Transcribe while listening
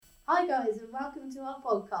Hi guys, and welcome to our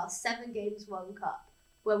podcast, 7 Games, 1 Cup,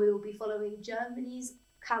 where we will be following Germany's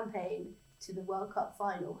campaign to the World Cup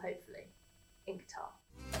final, hopefully, in Qatar.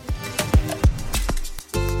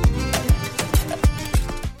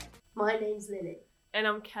 My name's Lily. And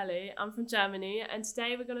I'm Kelly. I'm from Germany, and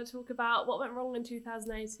today we're going to talk about what went wrong in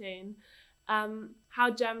 2018, how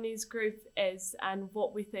Germany's group is, and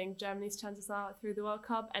what we think Germany's chances are through the World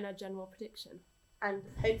Cup, and our general prediction. And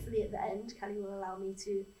hopefully at the end, Kelly will allow me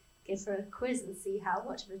to give her a quiz and see how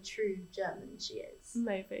much of a true German she is.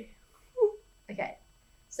 Maybe. Okay,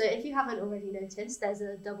 so if you haven't already noticed, there's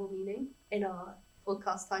a double meaning in our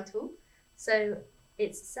podcast title. So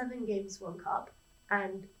it's 7 Games, 1 Cup,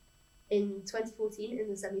 and in 2014, in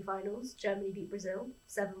the semi-finals, Germany beat Brazil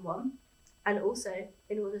 7-1. And also,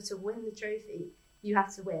 in order to win the trophy, you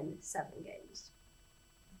have to win 7 games.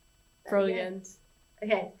 Brilliant.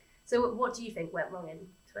 Okay, so what do you think went wrong in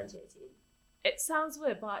 2018? It sounds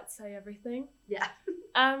weird, but I'd say everything. Yeah.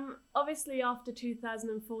 Obviously, after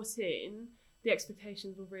 2014, the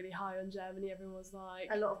expectations were really high on Germany. Everyone was like...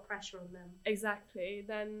 A lot of pressure on them. Exactly.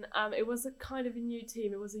 Then it was a kind of a new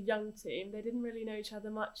team. It was a young team. They didn't really know each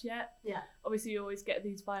other much yet. Yeah. Obviously, you always get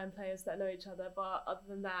these Bayern players that know each other, but other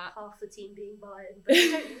than that... Half the team being Bayern, but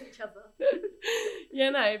they don't know each other.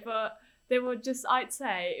 Yeah, no, but they were just... I'd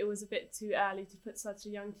say it was a bit too early to put such a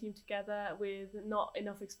young team together with not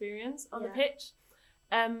enough experience on the pitch.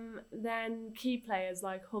 Then key players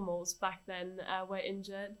like Hummels back then were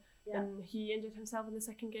injured. Yeah. And he injured himself in the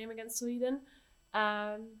second game against Sweden.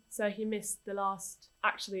 So he missed the last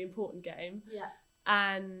actually important game. Yeah.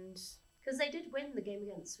 And... Because they did win the game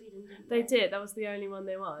against Sweden, didn't they? They did. That was the only one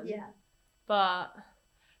they won. Yeah. But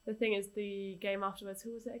the thing is, the game afterwards,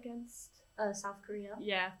 who was it against? South Korea.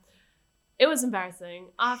 Yeah. It was embarrassing.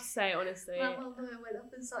 I have to say, honestly. My mum went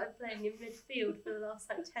up and started playing in midfield for the last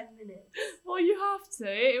 10 minutes. Well, you have to.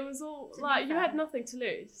 It was all you had nothing to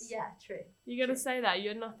lose. Yeah, true. You got to say that you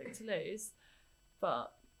had nothing to lose,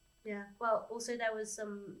 but yeah. Well, also there was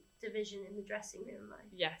some division in the dressing room.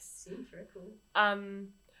 Yes. Seems very cool.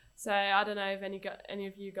 So I don't know if any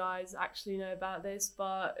of you guys actually know about this,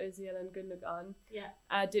 but Özil and Gundogan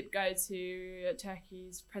did go to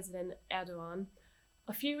Turkey's President Erdogan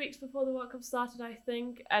a few weeks before the World Cup started, I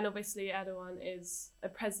think. And obviously Erdogan is a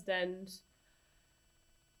president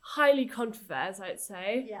highly controversial, I'd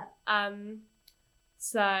say. Yeah.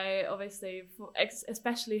 So obviously,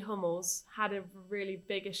 especially Hummels had a really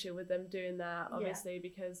big issue with them doing that, obviously,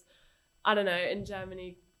 because, I don't know, in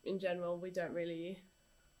Germany in general, we don't really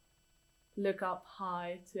look up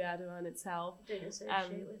high to Erdogan itself. Don't associate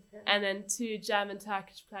with him. And then 2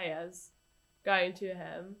 German-Turkish players going to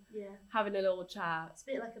him, having a little chat. It's a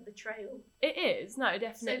bit like a betrayal. It is, no,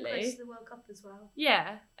 definitely. So close to the World Cup as well.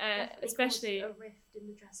 Yeah, especially a rift in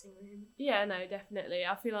the dressing room. Yeah, no, definitely.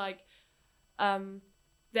 I feel like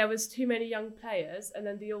there was too many young players, and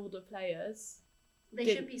then the older players. They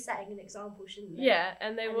should be setting an example, shouldn't they? Yeah,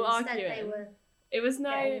 and they were arguing. They were it was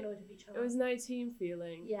annoyed with each other. It was no team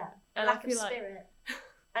feeling. Yeah, and lack of spirit.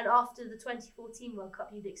 And after the 2014 World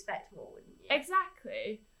Cup, you'd expect more, wouldn't you?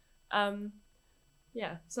 Exactly.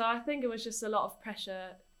 Yeah, so I think it was just a lot of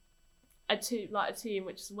pressure. A team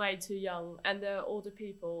which is way too young, and there are older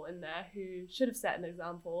people in there who should have set an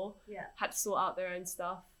example. Yeah, had to sort out their own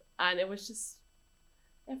stuff, and it was just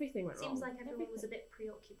everything went wrong. Seems like everyone was a bit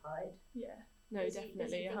preoccupied. Yeah, no,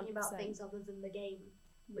 definitely. Thinking about things other than the game,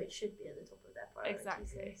 which should be at the top of their priorities.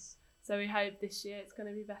 Exactly. So we hope this year it's going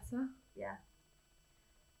to be better. Yeah.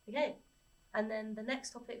 Okay, and then the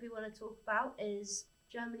next topic we want to talk about is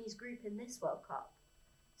Germany's group in this World Cup.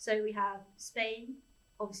 So we have Spain,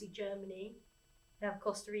 obviously Germany, we have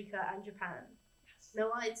Costa Rica and Japan. Yes. Now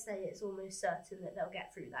I'd say it's almost certain that they'll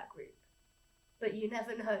get through that group. But you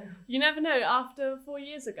never know. You never know. After 4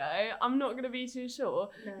 years ago, I'm not going to be too sure.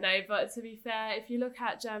 No, but to be fair, if you look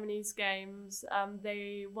at Germany's games,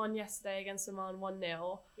 they won yesterday against Oman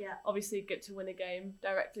 1-0. Yeah. Obviously good to win a game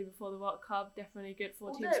directly before the World Cup. Definitely good for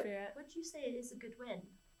team spirit. Would you say it is a good win?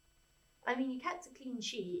 I mean, you kept a clean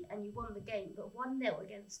sheet and you won the game, but 1-0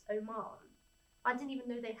 against Oman. I didn't even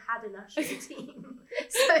know they had a national team.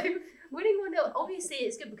 So winning 1-0, obviously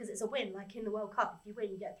it's good because it's a win. Like in the World Cup, if you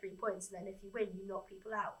win, you get 3 points, and then if you win, you knock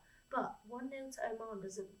people out. But 1-0 to Oman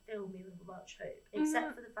doesn't fill me with much hope,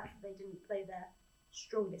 except for the fact that they didn't play their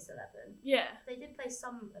strongest 11. Yeah. They did play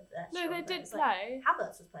some of their No, they did play. Like,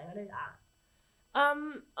 Havertz was playing, I know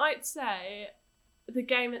that. I'd say the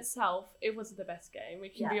game itself, it wasn't the best game. We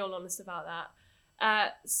can be all honest about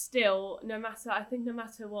that. Still, no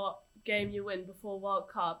matter what game you win before World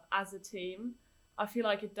Cup as a team, I feel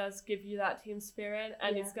like it does give you that team spirit,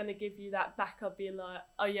 and it's going to give you that backup, being like,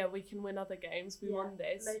 oh yeah, we can win other games. We won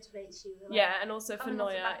this. Motivates you. Like, yeah, and also for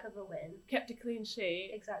Neuer, back of a win, kept a clean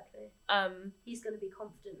sheet. Exactly. He's going to be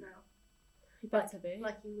confident now. He better be.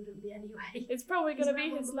 Like he wouldn't be anyway. It's probably going to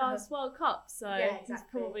be his last World Cup, so exactly. He's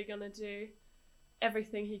probably going to do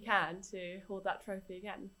everything he can to hold that trophy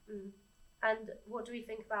again. And what do we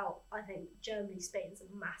think about, I think, Germany-Spain's a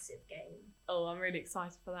massive game. Oh, I'm really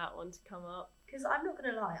excited for that one to come up. Because I'm not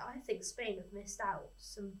going to lie, I think Spain have missed out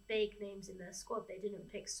some big names in their squad. They didn't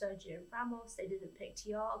pick Sergio Ramos, they didn't pick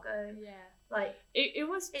Thiago. Yeah. Like, it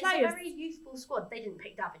was players. It's a very youthful squad. They didn't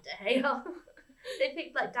pick David De Gea. They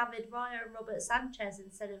picked like David Raya and Robert Sanchez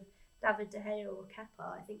instead of David De Gea or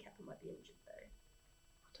Kepa. I think Kepa might be injured though.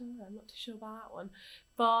 I don't know, I'm not too sure about that one.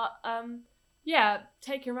 But yeah,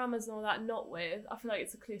 taking Ramos and all that not with, I feel like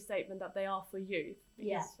it's a clear statement that they are for youth.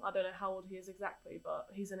 Because I don't know how old he is exactly, but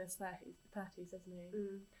he's in his 30s, isn't he?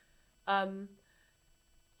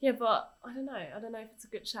 Yeah, but I don't know if it's a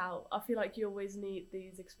good shout. I feel like you always need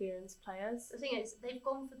these experienced players. The thing is, they've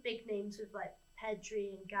gone for big names with like Pedri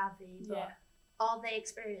and Gavi, but are they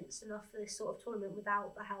experienced enough for this sort of tournament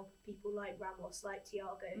without the help of people like Ramos, like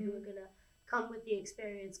Thiago, who are gonna come with the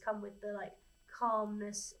experience, come with the like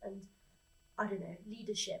calmness and, I don't know,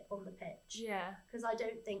 leadership on the pitch? Yeah. Because I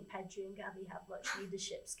don't think Pedri and Gavi have much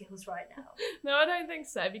leadership skills right now. No, I don't think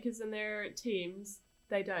so, because in their teams,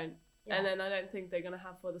 they don't. Yeah. And then I don't think they're going to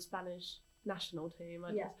have for the Spanish national team.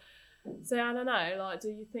 So I don't know, like, do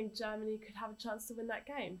you think Germany could have a chance to win that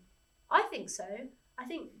game? I think so. I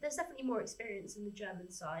think there's definitely more experience in the German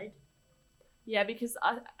side. Yeah, because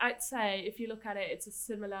I'd say if you look at it, it's a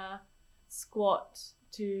similar squad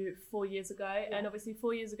to 4 years ago. Yeah. And obviously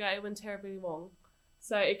 4 years ago it went terribly wrong.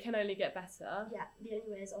 So it can only get better. Yeah, the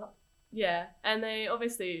only way is up. Yeah, and they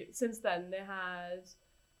obviously, since then, they had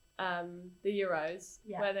the Euros,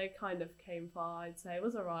 where they kind of came far, I'd say. It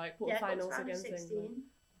was alright. Quarterfinals against 16. England.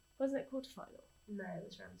 Wasn't it quarterfinal? No, it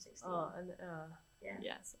was round 16. Oh, and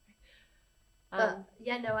yeah, sorry. But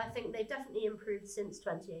I think they've definitely improved since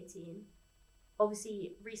 2018.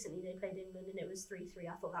 Obviously, recently they played England and it was 3-3.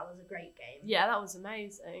 I thought that was a great game. Yeah, that was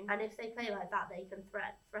amazing. And if they play like that, they can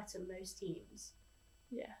threaten most teams.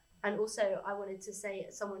 Yeah. And also, I wanted to say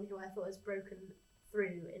someone who I thought has broken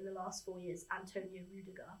through in the last 4 years, Antonio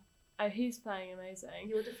Rudiger. Oh, he's playing amazing.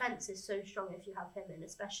 Your defence is so strong if you have him in,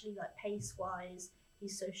 especially like pace-wise.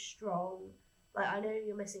 He's so strong. Like, I know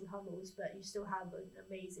you're missing Hummels, but you still have an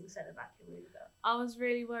amazing centre-back in Rudiger. I was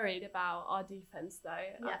really worried about our defence,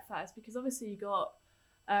 though, at first, because obviously you got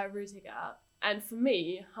Rudiger, and for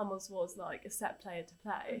me, Hummels was, like, a set player to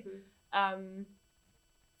play. Mm-hmm.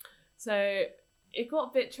 So it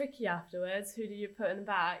got a bit tricky afterwards. Who do you put in the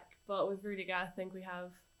back? But with Rudiger, I think we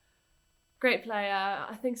have great player.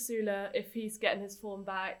 I think Süle, if he's getting his form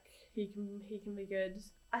back, he can be good.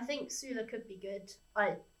 I think Süle could be good.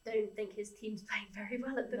 I don't think his team's playing very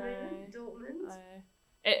well at the moment. Dortmund.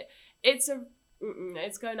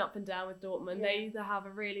 It's going up and down with Dortmund. Yeah. They either have a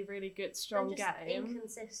really, really good, strong game.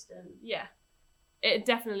 Inconsistent. Yeah, it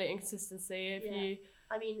definitely inconsistency.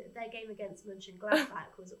 I mean, their game against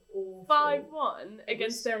Mönchengladbach was awful. 5-1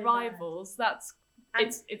 against their rivals. Bad.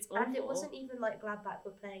 It's awful. And it wasn't even like Gladbach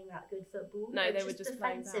were playing that good football. No, they were just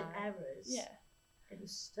defensive playing bad. errors. Yeah. It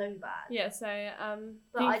was so bad. Yeah, so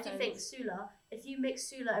but defense. I do think Süle, if you mix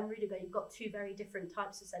Süle and Rudiger, you've got two very different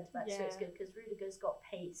types of centre backs. So it's good because Rudiger's got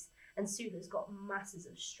pace and Süle's got masses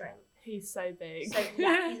of strength. He's so big. So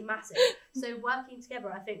he's massive. So working together,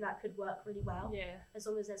 I think that could work really well. Yeah. As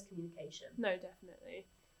long as there's communication. No, definitely.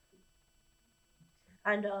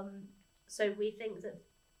 And so we think that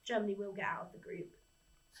Germany will get out of the group.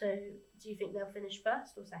 So do you think they'll finish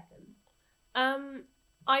first or second?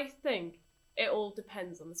 I think it all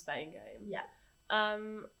depends on the Spain game. Yeah.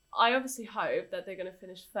 I obviously hope that they're going to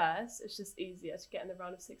finish first. It's just easier to get in the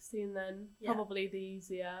round of 16 then. Yeah. Probably the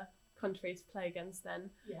easier country to play against then.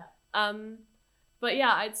 Yeah. But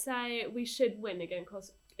yeah, I'd say we should win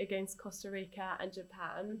against Costa Rica and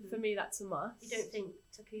Japan. Mm-hmm. For me, that's a must. You don't think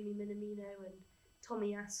Takumi Minamino and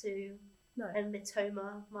Tomiyasu and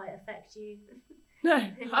Mitoma might affect you? No,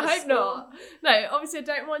 I hope not. No, obviously I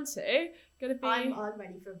don't want to. I'm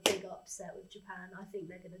ready for a big upset with Japan. I think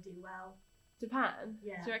they're going to do well. Japan?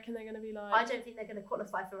 Yeah. Do you reckon they're going to be like... I don't think they're going to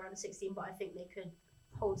qualify for round of 16, but I think they could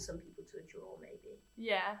hold some people to a draw, maybe.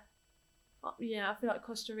 Yeah. Yeah, I feel like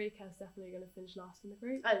Costa Rica is definitely going to finish last in the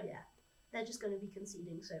group. Oh, yeah. They're just going to be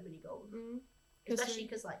conceding so many goals. Especially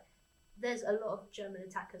because, like, there's a lot of German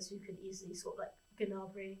attackers who could easily sort like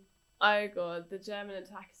Gnabry. Oh god, the German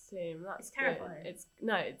attackers team. It's terrifying. It's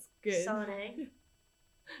good. Sane.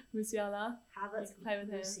 Musiala. Havertz, You can play with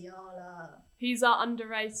him. Musiala. He's our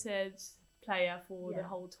underrated player for the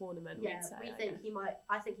whole tournament. Yeah, we'd say, we think he might.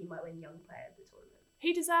 I think he might win Young Player of the tournament.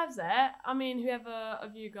 He deserves it. I mean, whoever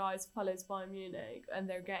of you guys follows Bayern Munich and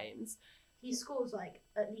their games, he scores like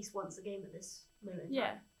at least once a game at this moment.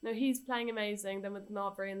 Yeah, no, he's playing amazing. Then with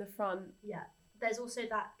Gnabry in the front. Yeah, there's also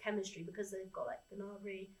that chemistry because they've got like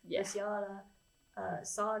Gnabry, Musiala,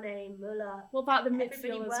 Sane, Müller. What about the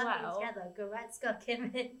midfield as well? Together, Goretzka,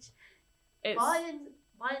 Kimmich.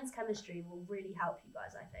 Bayern's chemistry will really help you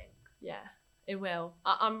guys, I think. Yeah, it will.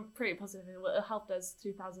 I'm pretty positive it will help us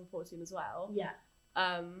 2014 as well. Yeah.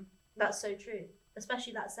 That's so true.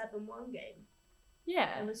 Especially that 7-1 game.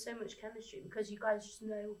 Yeah. There was so much chemistry because you guys just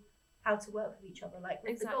know how to work with each other. Like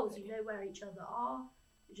with the goals, you know where each other are.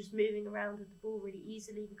 You're just moving around with the ball really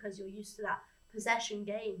easily because you're used to that possession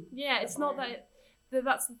game. Yeah, it's not that.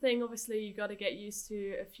 That's the thing. Obviously, you've got to get used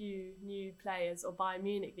to a few new players, or Bayern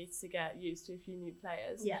Munich needs to get used to a few new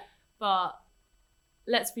players. Yeah. But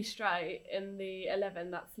let's be straight. In the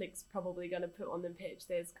 11 that Flick's probably going to put on the pitch,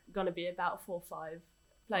 there's going to be about 4 or 5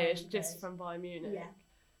 players just from Bayern Munich. Yeah.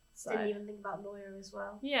 So. Didn't even think about Neuer as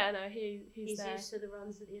well. Yeah, no, he's there. Used to the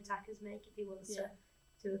runs that the attackers make if he wants to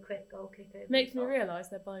do a quick goal kick over. Makes me realise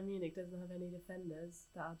that Bayern Munich doesn't have any defenders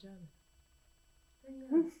that are German.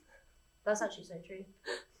 Yeah. That's actually so true.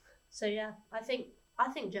 So yeah, I think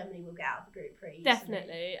Germany will get out of the group pretty easily.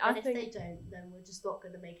 Definitely. And if they don't, then we're just not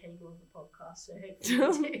going to make any more of the podcast. So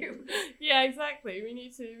hopefully we do. Yeah, exactly. We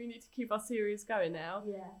need to keep our series going now.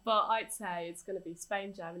 Yeah. But I'd say it's going to be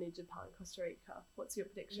Spain, Germany, Japan, Costa Rica. What's your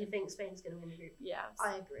prediction? Do you think Spain's going to win the group? Yeah.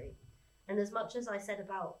 I agree. And as much as I said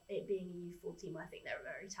about it being a youthful team, I think they're a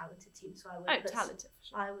very talented team. So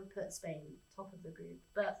I would put Spain top of the group.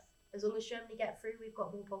 But as long as Germany get through, we've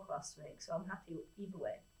got more podcasts to make. So I'm happy either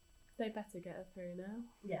way. They better get it through now.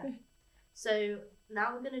 Yeah. So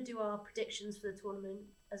now we're going to do our predictions for the tournament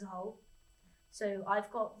as a whole. So I've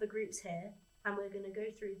got the groups here, and we're going to go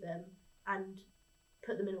through them and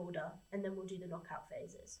put them in order, and then we'll do the knockout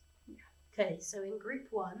phases. Yeah. Okay, so in Group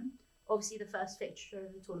 1, obviously the first fixture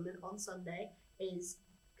of the tournament on Sunday is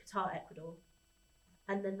Qatar, Ecuador.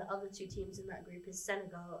 And then the other 2 teams in that group is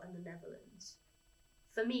Senegal and the Netherlands.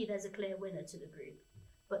 For me, there's a clear winner to the group,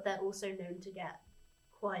 but they're also known to get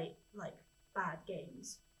quite bad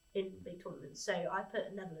games in big tournaments. So I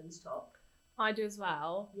put Netherlands top. I do as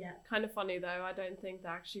well. Yeah. Kind of funny though, I don't think they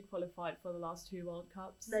actually qualified for the last 2 World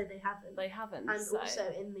Cups. No, they haven't. They haven't. And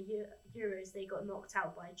also in the Euros, they got knocked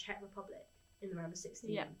out by Czech Republic in the round of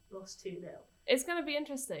 16. Yeah. Lost 2-0. It's going to be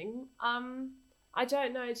interesting. I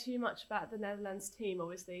don't know too much about the Netherlands team.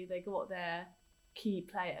 Obviously, they got their key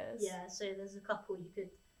players. Yeah, so there's a couple you could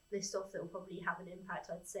list off that will probably have an impact.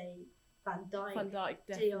 I'd say Van Dijk,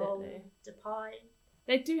 definitely. De Jong, Depay.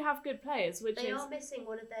 They do have good players, They are missing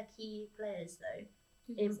one of their key players though,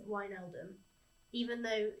 in Wijnaldum. Even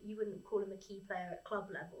though you wouldn't call him a key player at club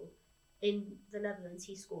level, in the Netherlands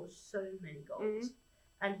he scores so many goals.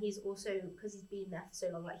 And he's also, because he's been there for so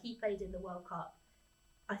long, he played in the World Cup,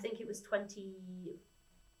 I think it was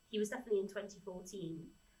he was definitely in 2014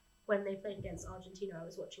 when they played against Argentina. I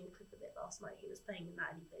was watching a clip of it last night. He was playing in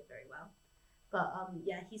that and he played very well. But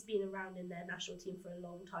he's been around in their national team for a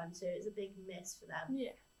long time, so it's a big miss for them.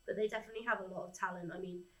 Yeah. But they definitely have a lot of talent. I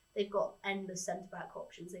mean, they've got endless centre-back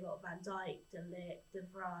options. They've got Van Dijk, De Ligt, De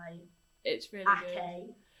Vrij, it's really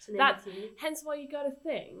Ake, good. Hence why you got to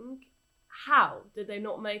think, how did they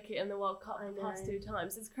not make it in the World Cup the past 2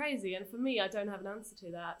 times? It's crazy. And for me, I don't have an answer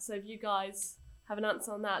to that. So if you guys have an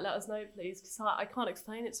answer on that, let us know, please, because I can't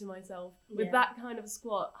explain it to myself. With that kind of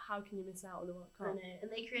squad, how can you miss out on the World Cup? I know,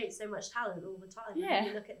 and they create so much talent all the time. Yeah. When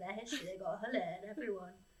you look at their history, they got Hulle and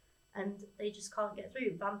everyone, and they just can't get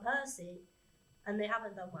through. Van Persie, and they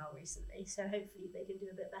haven't done well recently, so hopefully they can do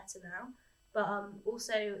a bit better now. But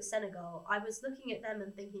also Senegal, I was looking at them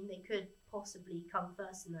and thinking they could possibly come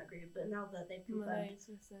first in that group, but now that they've confirmed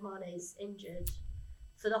Mane's injured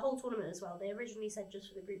for the whole tournament as well, they originally said just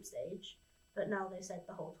for the group stage, but now they've said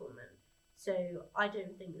the whole tournament. So I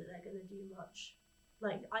don't think that they're going to do much.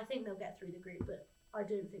 I think they'll get through the group, but I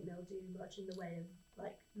don't think they'll do much in the way of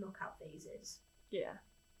knockout phases. Yeah.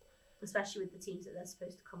 Especially with the teams that they're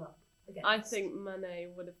supposed to come up against. I think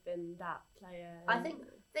Mane would have been that player. I think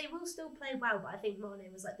they will still play well, but I think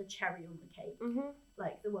Mane was the cherry on the cake.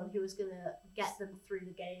 The one who was going to get them through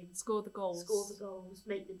the game. Score the goals,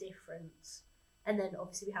 make the difference. And then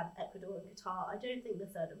obviously we have Ecuador and Qatar. I don't think the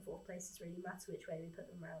 3rd and 4th places really matter which way we put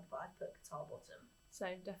them round, but I'd put Qatar bottom.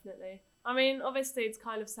 Same, definitely. I mean, obviously it's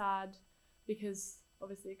kind of sad because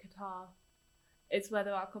obviously Qatar It's where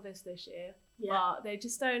the World Cup is this year. Yeah. But they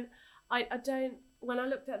just don't. I don't. When I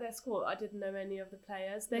looked at their squad, I didn't know any of the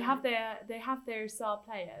players. They No. have their star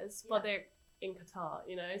players, but they're in Qatar,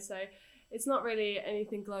 so it's not really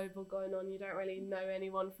anything global going on. You don't really know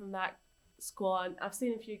anyone from that squad. I've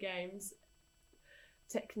seen a few games.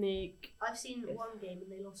 Technique. I've seen one game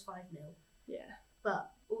and they lost 5-0. Yeah.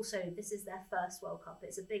 But also, this is their first World Cup.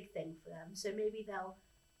 It's a big thing for them. So maybe they'll,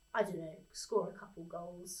 I don't know, score a couple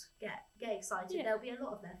goals, get excited. Yeah. There'll be a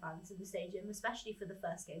lot of their fans in the stadium, especially for the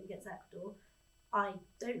first game against Ecuador. I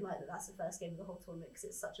don't like that that's the first game of the whole tournament because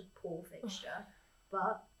it's such a poor fixture.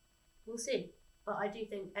 But we'll see. But I do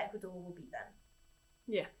think Ecuador will beat them.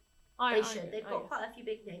 Yeah. They should. They've got quite a few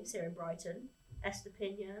big names here in Brighton.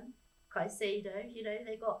 Estepinian, Caicedo,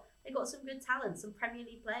 they got some good talent, some Premier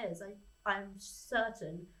League players. I'm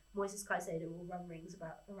certain Moises Caicedo will run rings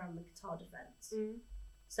around the Qatar defence.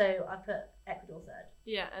 So I put Ecuador third.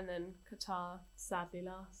 Yeah, and then Qatar sadly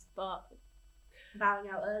last, but bowing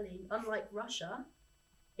out early. Unlike Russia,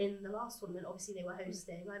 in the last tournament, obviously they were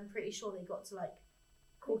hosting. I'm pretty sure they got to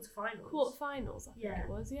quarterfinals. Quarterfinals, I think it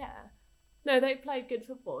was. Yeah. No, they played good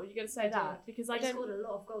football. You got to say that because they scored a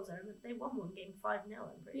lot of goals. I remember they won one game 5-0.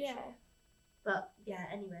 I'm pretty sure. But yeah,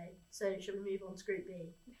 anyway. So should we move on to Group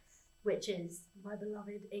B? Yes. Which is my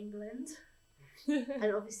beloved England,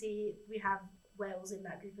 and obviously we have Wales in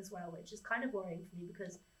that group as well, which is kind of worrying for me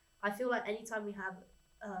because I feel like anytime we have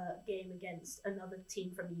a game against another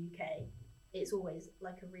team from the UK, it's always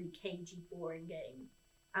like a really cagey, boring game.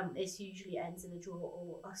 It usually ends in a draw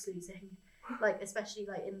or us losing. Especially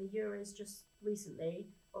in the Euros just recently,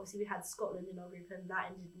 obviously we had Scotland in our group and that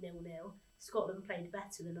ended 0-0. Scotland played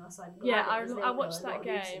better than us. I watched that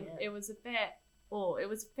game. It was a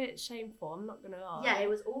bit shameful, I'm not gonna lie. Yeah, it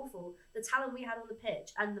was awful. The talent we had on the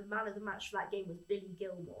pitch and the man of the match for that game was Billy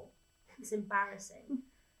Gilmore. It's embarrassing.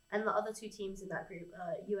 And the other two teams in that group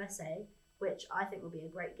are USA, which I think will be a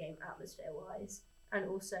great game atmosphere-wise, and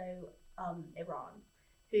also Iran,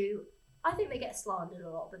 who I think they get slandered a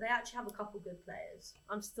lot, but they actually have a couple good players.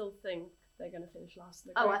 I still think they're going to finish last in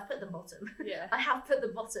the group. Oh, I've put them bottom. Yeah. I have put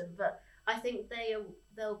them bottom, but I think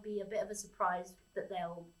they'll be a bit of a surprise that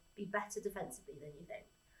they'll be better defensively than you think.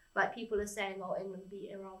 People are saying, England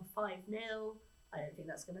beat Iran 5-0. I don't think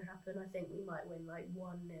that's going to happen. I think we might win 1-0,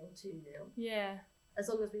 2-0. Yeah. As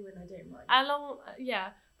long as we win, I don't mind.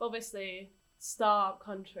 But obviously, star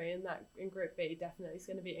country in Group B definitely is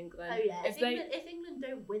going to be England. Oh yeah, if England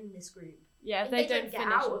don't win this group, if they don't get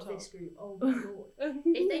finish out of this group, oh my lord!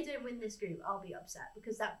 If they don't win this group, I'll be upset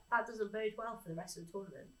because that doesn't bode well for the rest of the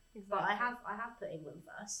tournament. Exactly. But I have put England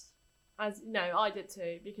first. I did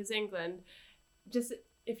too, because England, just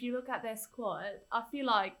if you look at their squad, I feel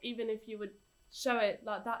like even if you would show it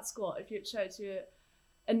like that squad, if you'd show it to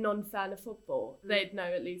a non-fan of football, they'd know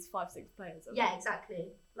at least 5-6 players. Yeah, exactly.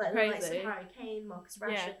 Like Harry Kane, Marcus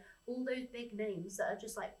Rashford, all those big names that are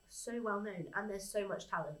just so well known, and there's so much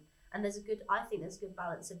talent, and I think there's a good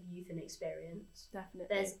balance of youth and experience.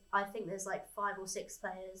 Definitely. I think there's 5 or 6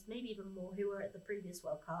 players, maybe even more, who were at the previous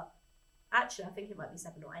World Cup. Actually, I think it might be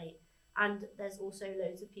 7 or 8. And there's also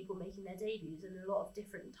loads of people making their debuts and a lot of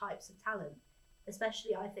different types of talent,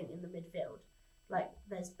 especially I think in the midfield.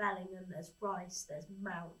 There's Bellingham, there's Rice, there's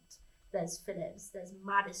Mount, there's Phillips, there's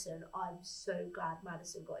Maddison. I'm so glad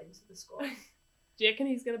Maddison got into the squad. Do you reckon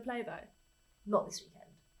he's going to play though? Not this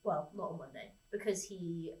weekend. Well, not on Monday, because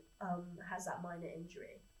he has that minor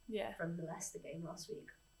injury from the Leicester game last week.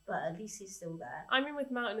 But at least he's still there. I mean,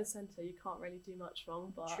 with Mount in the centre, you can't really do much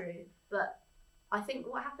wrong. But true. But I think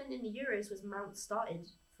what happened in the Euros was Mount started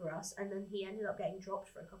for us, and then he ended up getting dropped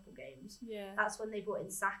for a couple games. Yeah. That's when they brought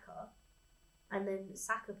in Saka. And then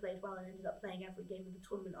Saka played well and ended up playing every game of the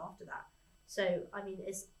tournament after that. So, I mean,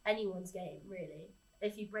 it's anyone's game, really.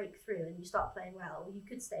 If you break through and you start playing well, you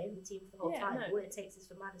could stay in the team for the whole time. No. All it takes is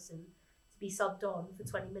for Maddison to be subbed on for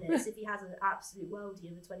 20 minutes. If he has an absolute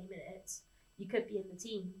worldie over 20 minutes, you could be in the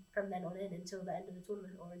team from then on in until the end of the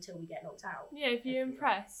tournament or until we get knocked out. Yeah, if you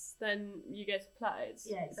impress, then you get to play.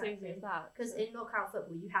 Exactly. As easy as that. Because in knockout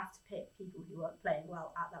football, you have to pick people who are playing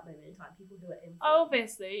well at that moment in time, people who are in form.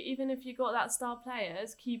 Obviously, even if you got that star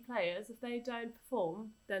players, key players, if they don't perform,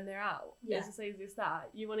 then they're out. Yeah. It's as easy as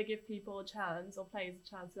that. You want to give people a chance, or players a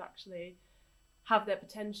chance to actually have their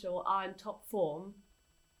potential, are in top form,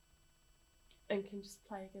 and can just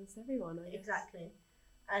play against everyone, I guess. Exactly.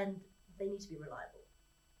 And they need to be reliable.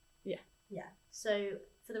 Yeah. So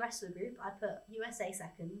for the rest of the group, I put USA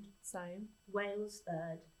second. Same. Wales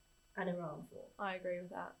third, and Iran fourth. I agree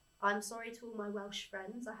with that. I'm sorry to all my Welsh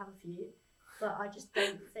friends, I have a few, but I just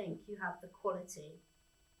don't think you have the quality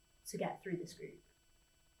to get through this group.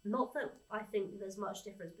 Not that I think there's much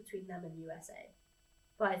difference between them and USA.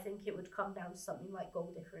 But I think it would come down to something like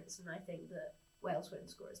goal difference, and I think that Wales won't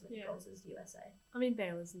score as many goals as USA. I mean,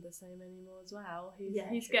 Bale isn't the same anymore as well.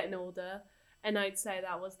 He's true. getting older, and I'd say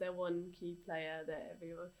that was their one key player that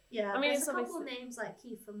everyone. Yeah, I mean, there's a couple of names like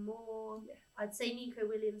Kiefer Moore. Yeah. I'd say Nico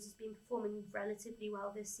Williams has been performing relatively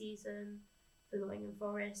well this season for Nottingham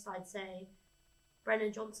Forest. I'd say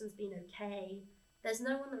Brennan Johnson's been okay. There's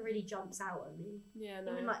no one that really jumps out at me. Yeah,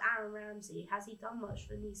 no. Even like Aaron Ramsey, has he done much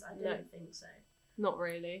for Nice? I don't think so. Not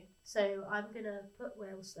really. So I'm going to put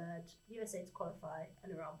Wales third, USA to qualify,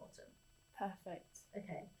 and around bottom. Perfect.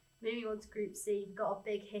 Okay. Moving on to Group C, we've got a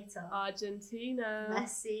big hitter. Argentina.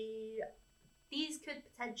 Messi. These could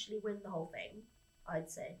potentially win the whole thing,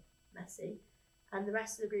 I'd say. Messi. And the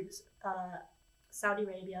rest of the groups are Saudi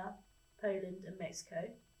Arabia, Poland, and Mexico.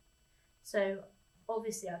 So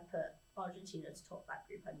obviously I've put Argentina to top that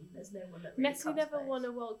group. I mean, there's no one that really Messi never won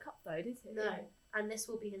a World Cup though, did he? No. And this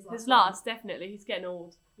will be his last. His last, definitely. He's getting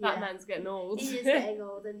old. That man's getting old. He is getting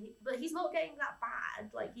old, but he's not getting that bad.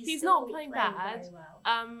 Like he's not playing bad. Very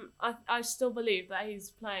well. I still believe that he's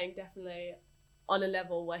playing definitely on a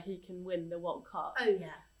level where he can win the World Cup. Oh yeah,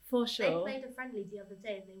 for sure. They played a friendly the other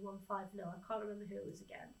day and they won 5-0. I can't remember who it was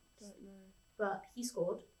against. Don't know. But he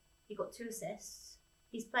scored. He got 2 assists.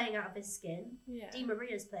 He's playing out of his skin. Yeah. Di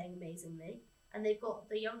Maria's playing amazingly. And they've got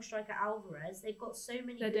the young striker Alvarez. They've got so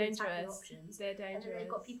many good attacking options. They're dangerous. And then they've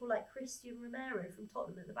got people like Christian Romero from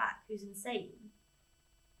Tottenham at the back, who's insane.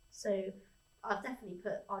 So I've definitely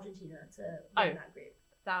put Argentina to win that group.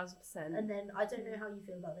 1,000%. And then I don't know how you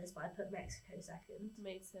feel about this, but I put Mexico second.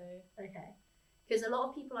 Me too. Okay. Because a lot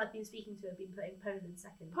of people I've been speaking to have been putting Poland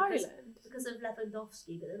second. Poland? Because of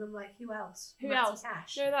Lewandowski, but then I'm like, who else? Who Matty else?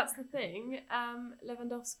 Cash. No, that's the thing.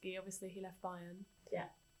 Lewandowski, obviously, he left Bayern. Yeah.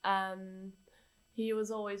 He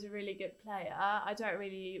was always a really good player. I don't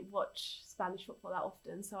really watch Spanish football that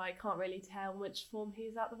often, so I can't really tell which form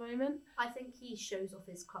he's at the moment. I think he shows off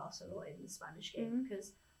his class a lot in the Spanish game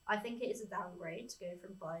because I think it is a downgrade to go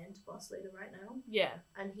from Bayern to Barcelona right now. Yeah.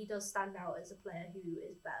 And he does stand out as a player who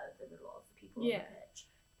is better than a lot of the people on the pitch.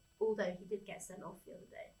 Although he did get sent off the other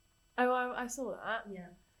day. Oh, I saw that.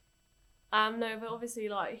 Yeah. No, but obviously,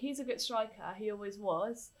 like, he's a good striker. He always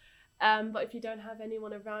was. But if you don't have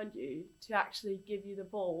anyone around you to actually give you the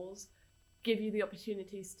balls, give you the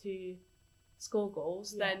opportunities to score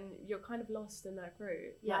goals, then you're kind of lost in that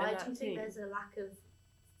group. Yeah, I do think there's a lack of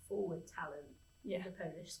forward talent in the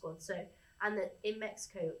Polish squad. So, and that in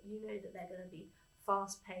Mexico, you know that they're going to be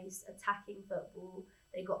fast-paced, attacking football.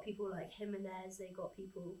 They got people like Jimenez. They got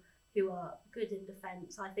people who are good in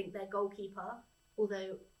defence. I think their goalkeeper,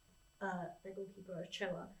 although their goalkeeper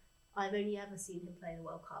Ochoa, I've only ever seen him play in a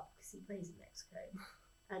World Cup because he plays in Mexico.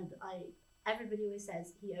 And everybody always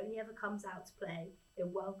says he only ever comes out to play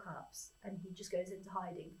in World Cups and he just goes into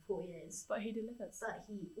hiding for 4 years. But he delivers. But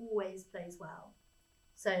he always plays well.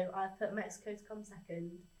 So I've put Mexico to come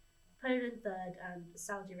second, Poland third, and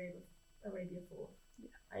Saudi Arabia fourth.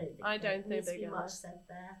 Yeah. I don't think they're going to much said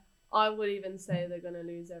there. I would even say they're going to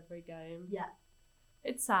lose every game. Yeah.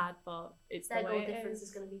 It's sad, but it's their the way goal difference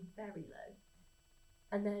is going to be very low.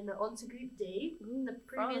 And then on to Group D, the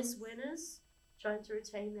previous winners trying to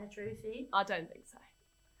retain their trophy. I don't think so.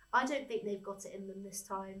 I don't think they've got it in them this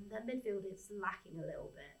time. Their midfield is lacking a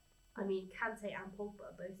little bit. I mean, Kante and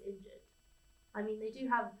Pogba are both injured. I mean, they do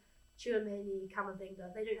have Tchouaméni,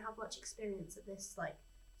 Camavinga. They don't have much experience at this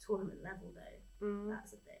tournament level though.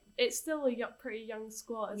 That's the thing. It's still a pretty young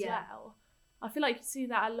squad as well. I feel like you see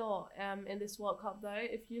that a lot in this World Cup though.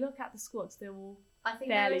 If you look at the squads, they're all I think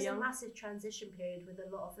there is a massive transition period with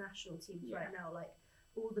a lot of national teams right now. Like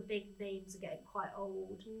all the big names are getting quite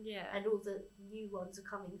old, and all the new ones are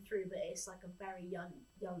coming through. But it's like a very young,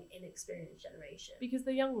 inexperienced generation. Because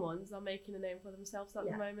the young ones are making a name for themselves at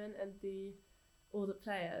the moment, and all the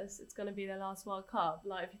players, it's going to be their last World Cup.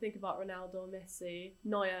 Like if you think about Ronaldo, Messi,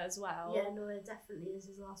 Neuer as well. Yeah, Neuer definitely is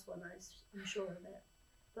his last one. I'm sure of it.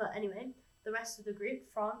 But anyway, the rest of the group: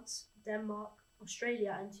 France, Denmark,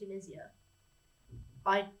 Australia, and Tunisia.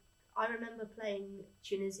 I remember playing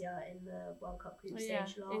Tunisia in the World Cup group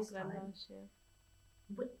stage last time.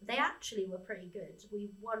 They actually were pretty good. We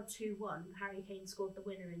won 2-1. Harry Kane scored the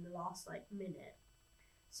winner in the last minute.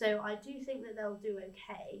 So I do think that they'll do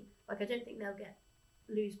okay. I don't think they'll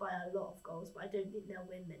lose by a lot of goals, but I don't think they'll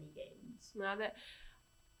win many games. No,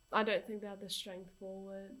 I don't think they have the strength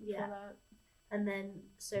forward for that. And then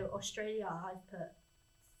so Australia I've put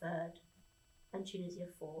third, and Tunisia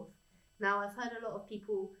fourth. Now, I've heard a lot of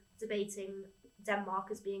people debating Denmark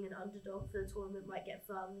as being an underdog for the tournament, might get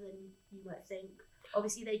further than you might think.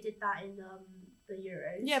 Obviously, they did that in the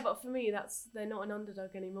Euros. Yeah, but for me, they're not an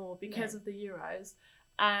underdog anymore because of the Euros.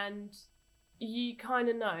 And you kind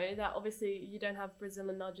of know that obviously you don't have Brazil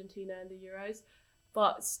and Argentina in the Euros,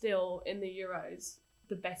 but still in the Euros,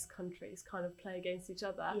 the best countries kind of play against each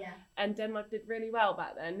other. Yeah. And Denmark did really well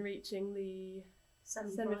back then, reaching the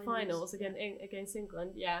semi-finals yeah. against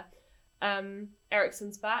England. Yeah.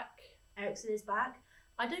 Eriksen's back. Eriksen is back.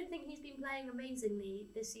 I don't think he's been playing amazingly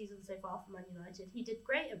this season so far for Man United. He did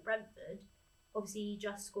great at Brentford. Obviously, he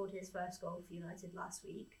just scored his first goal for United last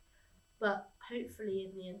week. But hopefully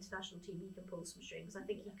in the international team he can pull some strings. I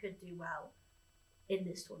think he could do well in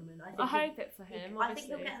this tournament. I hope it for him, I think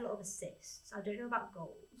he'll get a lot of assists. I don't know about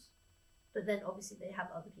goals. But then obviously they have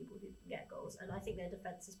other people who can get goals. And I think their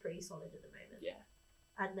defence is pretty solid at the moment. Yeah.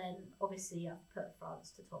 And then obviously I've put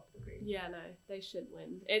France to top the group. Yeah, no, they should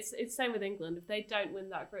win. It's same with England. If they don't win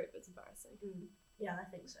that group, it's embarrassing. Yeah, I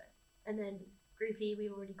think so. And then Group E,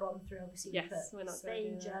 we've already gone through. Obviously, yes, we we're put not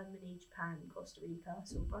Spain, Germany, Japan, Costa Rica.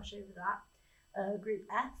 So we'll brush over that. Group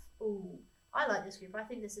F. Oh, I like this group. I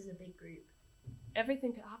think this is a big group.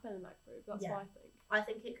 Everything could happen in that group. That's what I think. I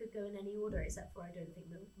think it could go in any order, except for I don't think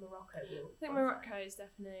Morocco will. I think Morocco is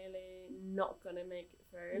definitely not going to make it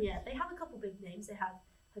through. Yeah, they have a couple big names. They have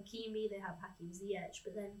Hakimi, they have Hakim Ziyech,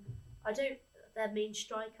 but then their main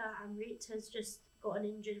striker, Amrit, has just gotten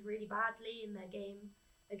injured really badly in their game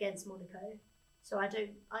against Monaco. So I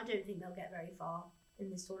don't think they'll get very far in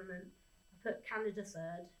this tournament. I put Canada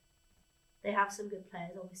third. They have some good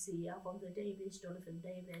players, obviously. Alphonso Davies, Jonathan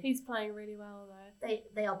David. He's playing really well, though.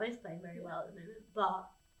 They are both playing very well at the moment, but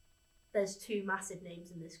there's two massive names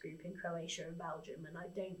in this group in Croatia and Belgium, and I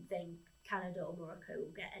don't think Canada or Morocco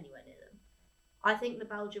will get anywhere near them. I think the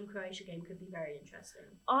Belgium-Croatia game could be very interesting.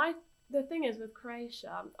 The thing is with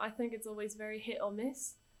Croatia, I think it's always very hit or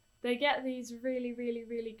miss. They get these really, really,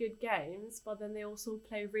 really good games, but then they also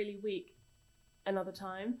play really weak another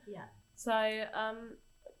time. Yeah. So, I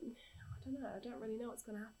don't know. I don't really know what's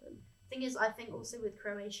going to happen. Thing is, I think also with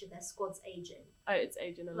Croatia, their squad's aging. Oh, it's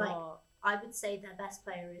aging a lot. I would say their best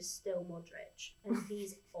player is still Modric, and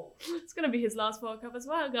he's old. It's going to be his last World Cup as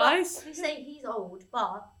well, guys. We say he's old,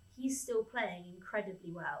 but he's still playing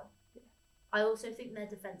incredibly well. Yeah. I also think their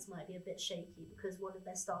defence might be a bit shaky because one of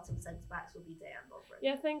their starting centre-backs will be Dejan Lovren.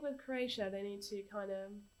 Yeah, I think with Croatia, they need to kind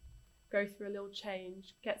of go through a little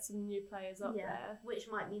change, get some new players up there. Which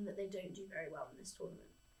might mean that they don't do very well in this tournament.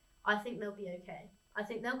 I think they'll be okay. I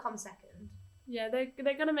think they'll come second. Yeah, they're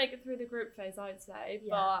going to make it through the group phase, I'd say,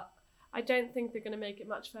 but I don't think they're going to make it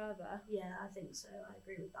much further. Yeah, I think so. I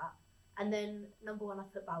agree with that. And then number one, I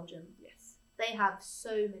put Belgium. Yes. They have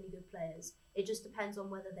so many good players. It just depends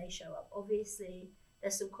on whether they show up. Obviously,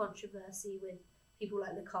 there's some controversy with people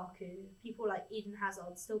like Lukaku, people like Eden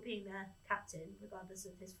Hazard still being their captain, regardless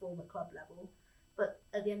of his form at club level. But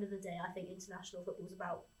at the end of the day, I think international football is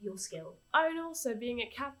about your skill. And also, being a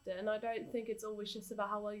captain, I don't think it's always just about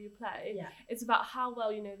how well you play. Yeah. It's about how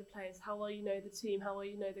well you know the players, how well you know the team, how well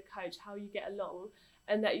you know the coach, how you get along,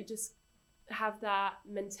 and that you just have that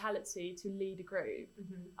mentality to lead a group.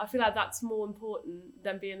 Mm-hmm. I feel like that's more important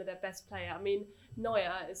than being their best player. I mean,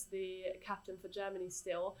 Neuer is the captain for Germany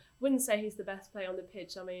still. Wouldn't say he's the best player on the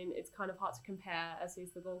pitch. I mean, it's kind of hard to compare as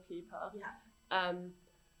he's the goalkeeper. Yeah.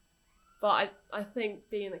 But I think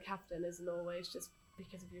being the captain isn't always just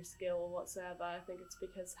because of your skill or whatsoever. I think it's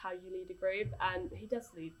because how you lead a group, and he does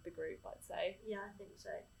lead the group, I'd say. Yeah, I think so.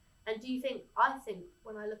 And I think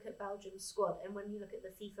when I look at Belgium's squad and when you look at the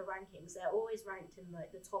FIFA rankings, they're always ranked in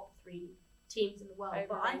like the top 3 teams in the world. Overrated.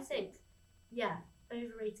 But I think,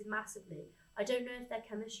 overrated massively. I don't know if their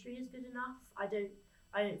chemistry is good enough. I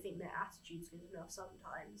don't think their attitude's good enough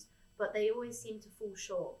sometimes. But they always seem to fall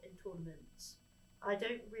short in tournaments. I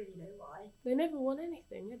don't really know why. They never won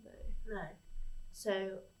anything, did they? No.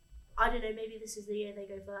 So, I don't know, maybe this is the year they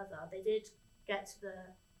go further. They did get to the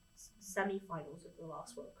semi-finals of the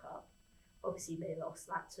last World Cup. Obviously, they lost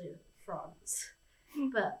that to France.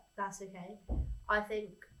 But that's okay. I think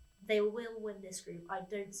they will win this group. I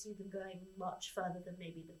don't see them going much further than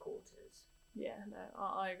maybe the quarters. Yeah, no,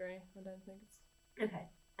 I agree. I don't think it's... Okay.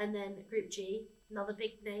 And then Group G, another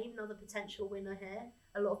big name, another potential winner here.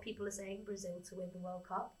 A lot of people are saying Brazil to win the World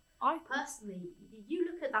Cup. Personally, you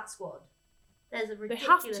look at that squad. There's a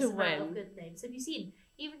ridiculous amount of good names. Have you seen?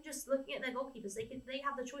 Even just looking at their goalkeepers, they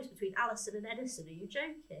have the choice between Alisson and Edison. Are you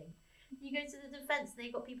joking? You go to the defence,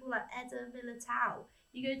 they've got people like Eder Militao.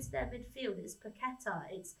 You go to their midfield, it's Paqueta.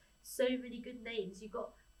 It's so many good names. You've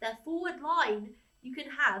got their forward line. You can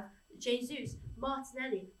have Jesus,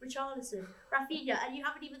 Martinelli, Richarlison, Rafinha, and you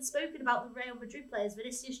haven't even spoken about the Real Madrid players,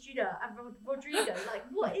 Vinicius Junior and Rodrigo. Like,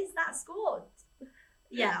 what is that squad?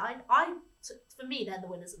 Yeah, for me, they're the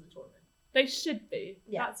winners of the tournament. They should be.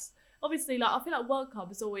 Yeah. That's obviously, like, I feel like World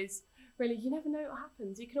Cup is always really, you never know what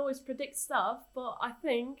happens. You can always predict stuff, but I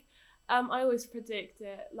think I always predict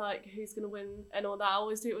it, like who's going to win and all that. I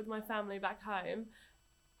always do it with my family back home.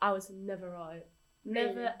 I was never right.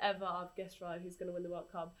 Never, Really? ever I've guessed right who's going to win the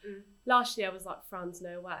World Cup. Last year I was like, France,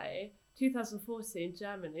 no way. 2014,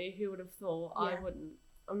 Germany, who would have thought? Yeah. I wouldn't.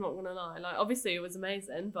 I'm not going to lie. Like, obviously it was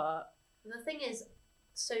amazing, but... The thing is,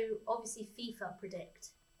 so obviously FIFA predict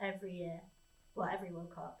every year, well, every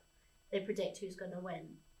World Cup, they predict who's going to win.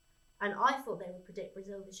 And I thought they would predict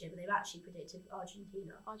Brazil this year, but they've actually predicted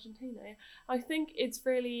Argentina. Argentina, yeah. I think it's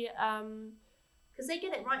really... Because they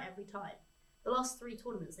get it right every time. The last 3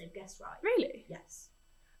 tournaments, they've guessed right. Really? Yes.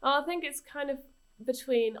 I think it's kind of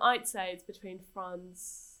between, I'd say it's between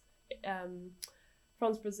France,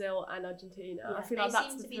 Brazil and Argentina. Yeah, I feel like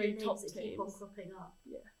that's the 3 top that teams. Keep on cropping up.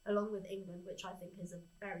 Yeah. Along with England, which I think is a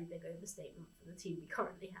very big overstatement for the team we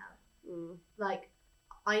currently have. Like,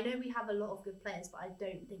 I know we have a lot of good players, but I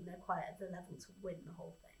don't think they're quite at the level to win the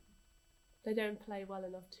whole thing. They don't play well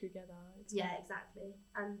enough together. Yeah, exactly.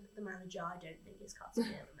 And the manager, I don't think is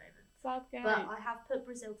cutting it at the moment. Sad game. But I have put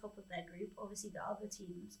Brazil top of their group. Obviously, the other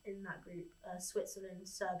teams in that group are Switzerland,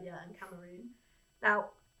 Serbia, and Cameroon. Now,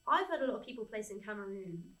 I've heard a lot of people placing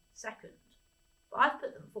Cameroon second, but I've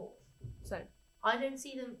put them fourth. So I don't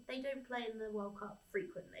see them. They don't play in the World Cup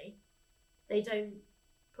frequently. They don't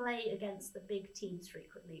play against the big teams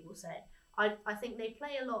frequently, we'll say. I think they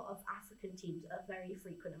play a lot of African teams at a very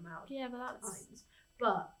frequent amount. Yeah, but that's... times.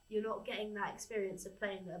 But you're not getting that experience of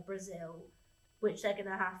playing a Brazil, which they're going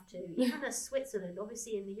to have to. Even a Switzerland,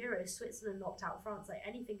 obviously in the Euros, Switzerland knocked out France. Like,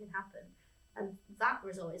 anything can happen. And that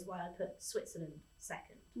result is why I put Switzerland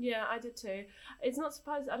second. Yeah, I did too. It's not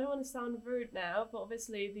surprising, I don't want to sound rude now, but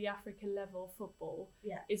obviously the African level football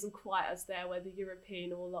isn't quite as there where the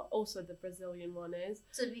European or also the Brazilian one is.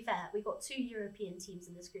 So to be fair, we've got 2 European teams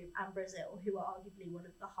in this group and Brazil, who are arguably one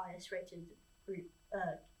of the highest rated group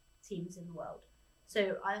teams in the world.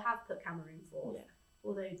 So I have put Cameroon fourth,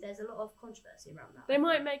 although there's a lot of controversy around that. They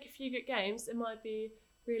might make a few good games. It might be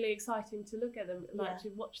really exciting to look at them, to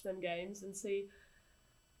watch them games and see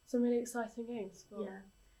some really exciting games. But... Yeah.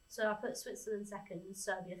 So I put Switzerland second and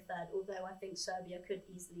Serbia third, although I think Serbia could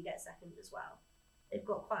easily get second as well. They've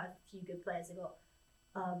got quite a few good players. They've got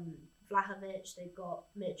Vlahovic, they've got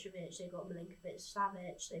Mitrovic, they've got Milinkovic,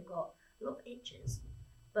 Savic, they've got a lot of itches.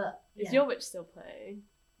 But Is Jovic still playing?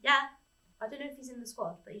 Yeah. I don't know if he's in the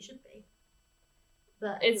squad, but he should be.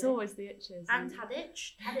 But it's always the itches. And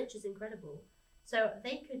Tadic is incredible. So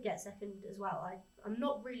they could get second as well. I'm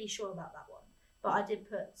not really sure about that one, but I did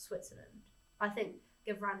put Switzerland. I think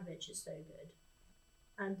Gavranovic is so good.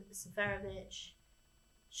 And Seferovic,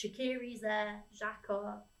 Shaqiri's there,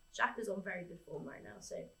 Xhaka's on very good form right now,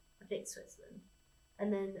 so I picked Switzerland.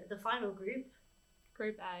 And then the final group.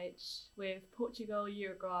 Group H with Portugal,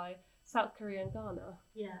 Uruguay, South Korea and Ghana.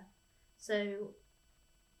 Yeah. So,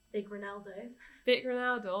 Big Ronaldo. Big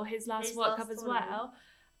Ronaldo, his last World Cup as well.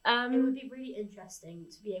 It would be really interesting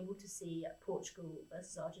to be able to see Portugal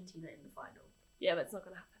versus Argentina in the final. Yeah, but it's not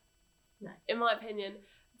going to happen. No. In my opinion,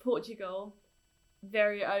 Portugal,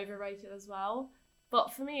 very overrated as well.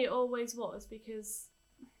 But for me, it always was because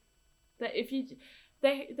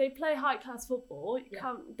they play high-class football,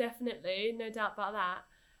 definitely, no doubt about that.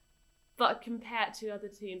 But compared to other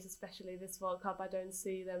teams, especially this World Cup, I don't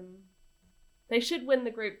see them... They should win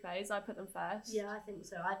the group phase. I put them first. Yeah, I think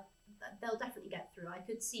so. They'll definitely get through. I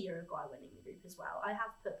could see Uruguay winning the group as well. I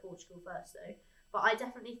have put Portugal first though, but I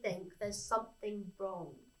definitely think there's something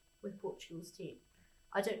wrong with Portugal's team.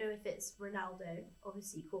 I don't know if it's Ronaldo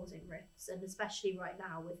obviously causing rifts, and especially right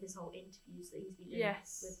now with his whole interviews that he's been doing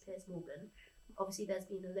with Piers Morgan. Obviously there's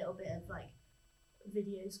been a little bit of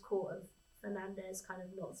videos caught of Fernandes kind of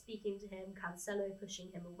not speaking to him, Cancelo pushing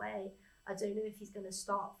him away. I don't know if he's going to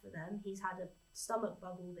start for them. He's had a stomach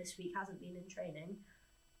bubble this week, hasn't been in training.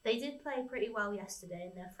 They did play pretty well yesterday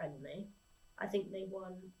in their friendly. I think they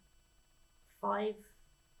won 5...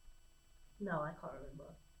 No, I can't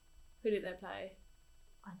remember. Who did they play?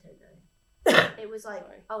 I don't know. It was I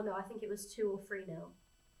think it was 2 or 3-0.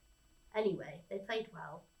 Anyway, they played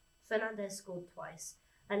well. Fernandes scored twice.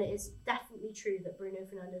 And it is definitely true that Bruno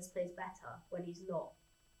Fernandes plays better when he's not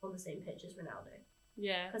on the same pitch as Ronaldo.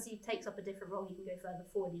 Yeah. Because he takes up a different role. He can go further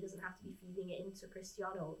forward. He doesn't have to be feeding it into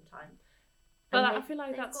Cristiano all the time. But I feel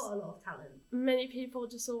like they've got a lot of talent. Many people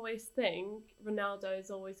just always think Ronaldo is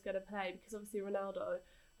always going to play because obviously Ronaldo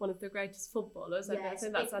one of the greatest footballers. I don't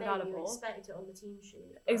think that's You undoubtable. expect it on the team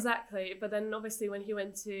sheet. Exactly, but then obviously when he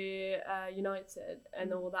went to United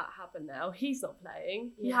and all that happened now, he's not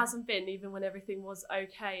playing. He hasn't been, even when everything was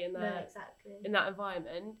okay in in that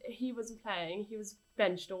environment. He wasn't playing. He was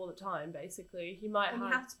benched all the time, basically. You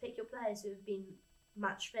have to pick your players who have been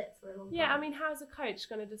match fit for a long time. Yeah, I mean, how's a coach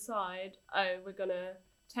going to decide, we're going to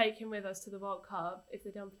take him with us to the World Cup if they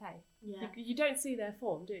don't play? Yeah. You don't see their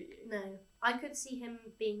form, do you? No. I could see him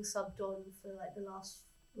being subbed on for like the last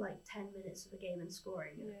 10 minutes of a game and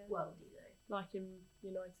scoring a worldie though. Like in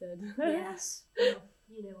United. Yes. Well,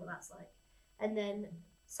 you know what that's like. And then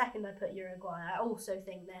second I put Uruguay. I also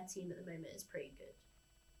think their team at the moment is pretty good.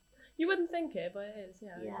 You wouldn't think it, but it is,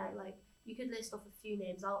 yeah. Yeah, like you could list off a few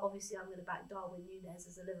names. I'm going to back Darwin Núñez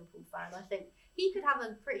as a Liverpool fan. I think he could have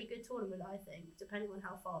a pretty good tournament, I think, depending on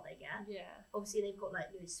how far they get. Yeah. Obviously, they've got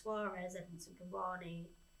like Luis Suarez, Edinson Cavani.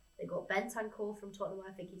 They've got Bentancur from Tottenham.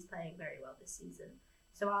 I think he's playing very well this season.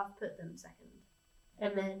 So I've put them second.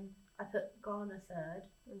 And then I put Ghana third.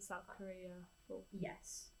 And South Korea fourth.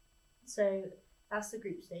 Yes. So that's the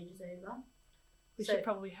group stage is over. We should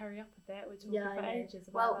probably hurry up a bit. We're talking for ages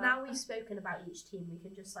about that. Now we've spoken about each team, we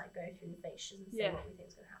can just like go through the fixtures and say what we think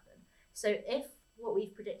is going to happen. So if what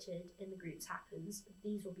we've predicted in the groups happens,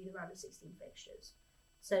 these will be the round of 16 fixtures.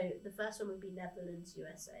 So the first one would be Netherlands,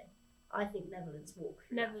 USA. I think Netherlands will walk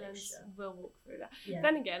through that. Yeah.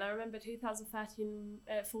 Then again, I remember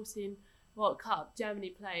 2014 World Cup, Germany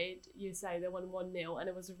played USA, they won 1-0 and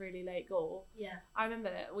it was a really late goal. Yeah. I remember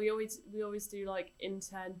that. We always do like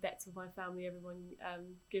intern bets with my family. Everyone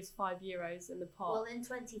gives €5 in the pot. Well, in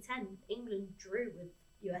 2010, England drew with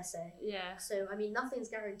USA. Yeah. So, I mean, nothing's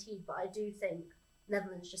guaranteed, but I do think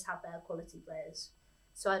Netherlands just have better quality players.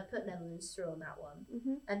 So I'd put Netherlands through on that one.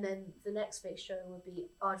 Mm-hmm. And then the next fixture would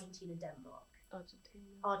be Argentina-Denmark.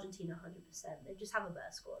 Argentina 100%. They just have a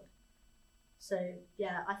better squad. So,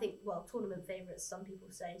 yeah, I think, tournament favourites, some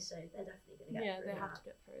people say, so they're definitely going to get through that. Yeah, they have to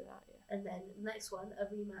get through that, yeah. And then the next one, a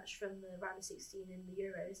rematch from the round of 16 in the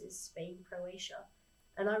Euros, is Spain-Croatia.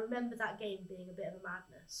 And I remember that game being a bit of a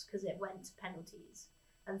madness because it went to penalties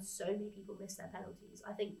and so many people missed their penalties.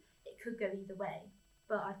 I think it could go either way,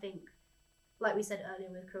 but I think, like we said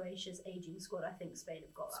earlier with Croatia's ageing squad, I think Spain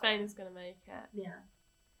have got that. Spain is going to make it. Yeah,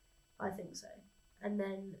 I think so. And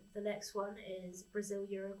then the next one is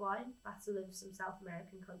Brazil-Uruguay, battle of some South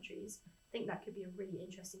American countries. I think that could be a really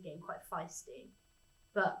interesting game, quite feisty.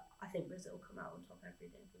 But I think Brazil come out on top every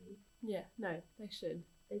day of the week. Yeah, no, they should.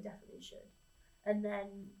 They definitely should. And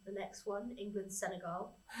then the next one,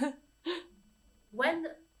 England-Senegal.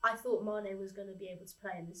 When I thought Mane was going to be able to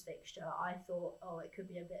play in this fixture, I thought, it could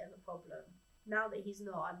be a bit of a problem. Now that he's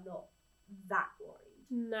not, I'm not that worried.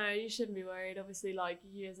 No, you shouldn't be worried. Obviously, like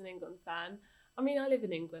you as an England fan. I mean, I live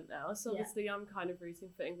in England now, so obviously I'm kind of rooting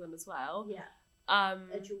for England as well. Yeah. A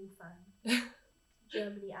dual fan.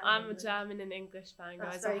 Germany and I'm England. A German and English fan,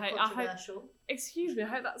 guys. That's very controversial. Excuse me, I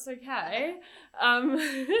hope that's okay.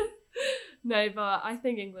 No, but I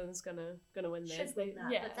think England's gonna win this. Should win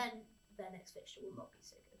that, but then their next fixture will not be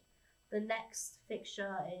so good. The next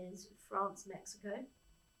fixture is France-Mexico.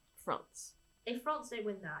 France. If France don't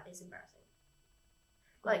win that, it's embarrassing.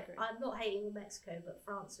 I'm not hating on Mexico, but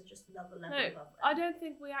France are just another level above them. I don't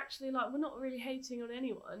think we actually, we're not really hating on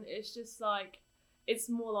anyone. It's just, it's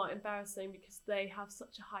more, embarrassing because they have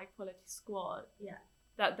such a high-quality squad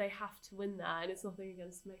that they have to win that, and it's nothing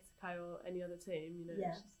against Mexico or any other team, you know.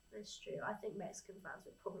 Yeah, that's true. I think Mexican fans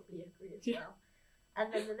would probably agree as well.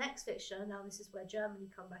 And then the next fixture, now this is where Germany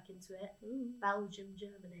come back into it. Ooh. Belgium,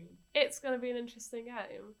 Germany. It's going to be an interesting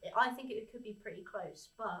game. I think it could be pretty close,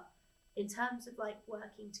 but in terms of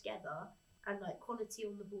working together and quality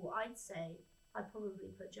on the ball, I'd say I'd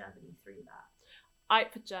probably put Germany through that. I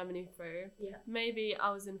put Germany through. Yeah. Maybe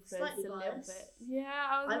I was influenced Slightly a little biased. bit. Yeah,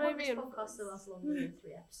 I was want maybe this podcast to last longer than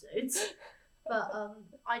 3 episodes. But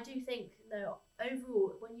I do think,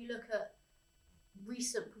 overall, when you look at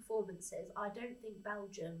recent performances, I don't think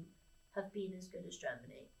Belgium have been as good as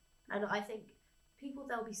Germany. And I think people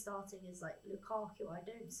they'll be starting is Lukaku. I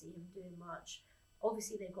don't see him doing much.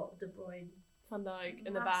 Obviously, they've got De Bruyne. Van Dijk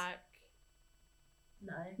in the back.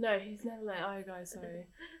 No, he's never guys, sorry.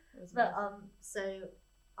 But, so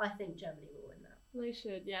I think Germany will win that. They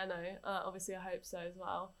should, yeah, no. Obviously, I hope so as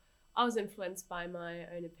well. I was influenced by my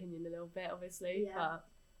own opinion a little bit, obviously. Yeah.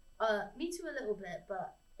 But me too a little bit,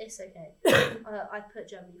 but it's okay. I put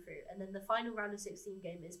Germany through. And then the final round of 16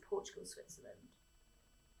 game is Portugal-Switzerland.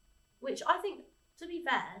 Which I think, to be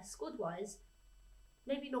fair, squad-wise,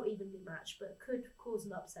 maybe not evenly matched, but could cause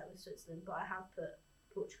an upset with Switzerland. But I have put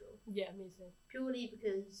Portugal. Yeah, me too. Purely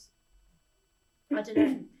because, I don't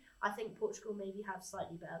know, I think Portugal maybe have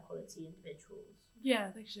slightly better quality individuals.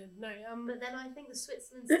 Yeah, they should. No, But then I think the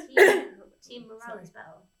Switzerland's team morale is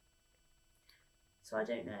better. So I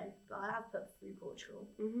don't know, but I have put through Portugal.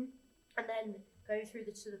 Mm-hmm. And then going through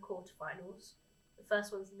to the quarterfinals, the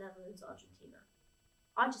first one's Netherlands, Argentina.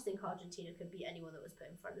 I just think Argentina could beat anyone that was put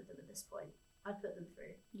in front of them at this point. I'd put them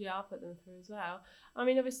through. Yeah, I'll put them through as well. I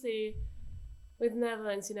mean, obviously, with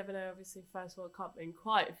Netherlands, you never know. Obviously, first World Cup in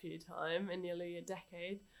quite a few times, in nearly a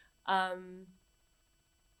decade.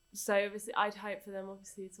 So obviously, I'd hope for them.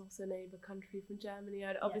 Obviously, it's also a neighbour country from Germany.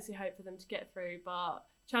 I'd obviously hope for them to get through, but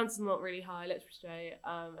chances are not really high. Let's be straight.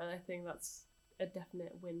 And I think that's a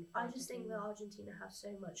definite win for I just think that Argentina have so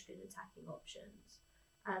much good attacking options,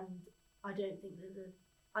 and I don't think that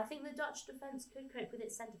I think the Dutch defence could cope with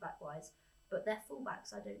it centre back wise, but their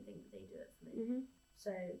fullbacks, I don't think they do it for me. Mm-hmm.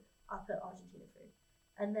 So I'll put Argentina through,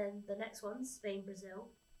 and then the next one, Spain Brazil,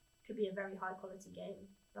 could be a very high quality game.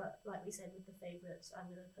 But like we said with the favourites, I'm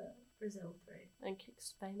gonna put Brazil through and kick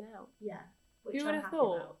Spain out. Yeah, which who would have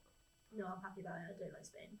thought? About. No, I'm happy about it. I don't like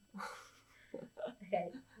Spain.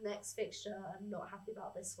 Okay, next fixture. I'm not happy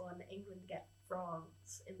about this one. England get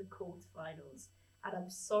France in the quarterfinals. And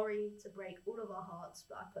I'm sorry to break all of our hearts,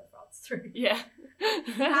 but I put France through. Yeah.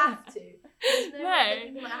 You have to. There's no way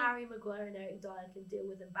people like Harry Maguire and Eric Dyer can deal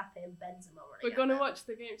with Mbappe and Benzema running. We're going to watch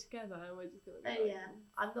the game together and we're just going to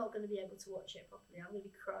I'm not going to be able to watch it properly. I'm going to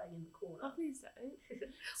be crying in the corner. Oh, please don't.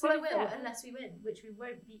 Well, I will, unless we win, which we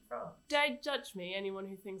won't beat France. Don't judge me, anyone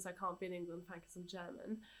who thinks I can't be an England fan because I'm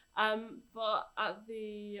German. But at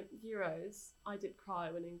the Euros, I did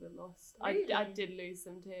cry when England lost. Really? I did lose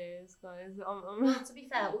some tears, guys. Well, to be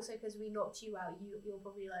fair, also because we knocked you out, you're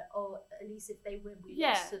probably like, oh, at least if they win, we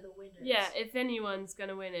lost to the winners. Yeah, if anyone's going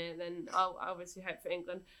to win it, then I'll obviously hope for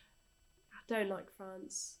England. I don't like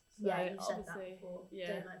France. So yeah, you said that before. Yeah.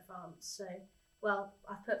 Don't like France. So, well,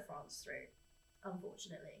 I've put France through,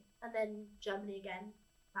 unfortunately. And then Germany again,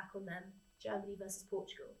 back on them. Germany versus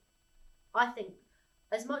Portugal. I think,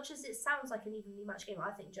 as much as it sounds like an evenly matched game,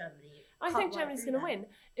 I think Germany. I think Germany's going to win.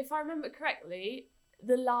 If I remember correctly,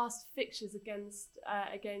 the last fixtures against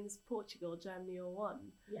Portugal, Germany all won.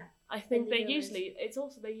 Yeah. I think they usually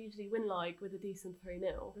win like with a decent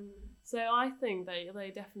 3-0. So I think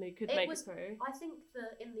they definitely could make it through. I think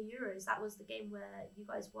in the Euros that was the game where you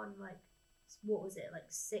guys won like, what was it, like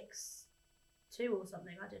 6-2 or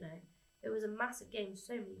something, I don't know. It was a massive game,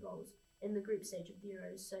 so many goals in the group stage of the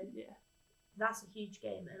Euros. So yeah. That's a huge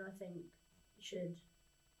game, and I think you should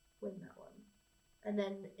win that one. And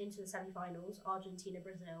then into the semi-finals, Argentina,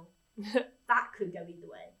 Brazil. That could go either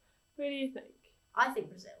way. What do you think? I think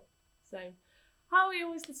Brazil. So, how are we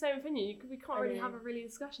always the same opinion? We can't really have a really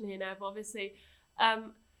discussion here now, but obviously,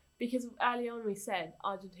 because early on we said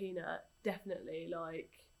Argentina definitely,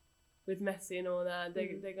 like with Messi and all that,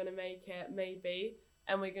 they're going to make it maybe,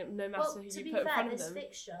 and we're going no matter who you put in front of them. This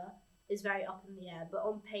fixture is very up in the air, but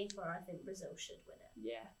on paper I think Brazil should win it.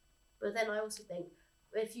 Yeah. But then I also think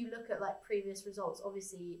if you look at like previous results,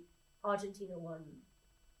 obviously Argentina won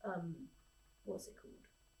what's it called?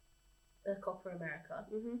 The Copa America.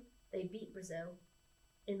 Mm-hmm. They beat Brazil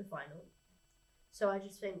in the final. So I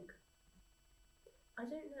just think I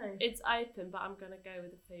don't know. It's open, but I'm gonna go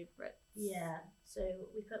with the favourites. Yeah. So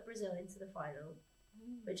we put Brazil into the final,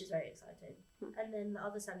 which is very exciting. And then the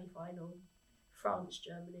other semi-final, France,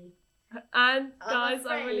 Germany. And guys,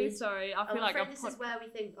 I'm really sorry. I feel like this is where we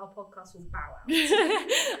think our podcast will bow out.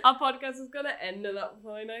 Our podcast is gonna end at that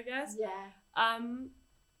point, I guess. Yeah.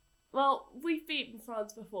 Well, we've beaten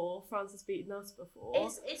France before. France has beaten us before.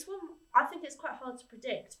 It's one. I think it's quite hard to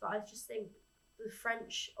predict, but I just think the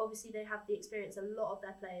French, obviously, they have the experience. A lot of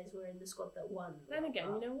their players were in the squad that won. Then again,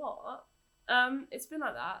 you know what? It's been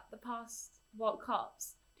like that the past World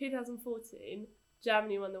Cups. 2014.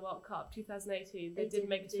 Germany won the World Cup. 2018, they didn't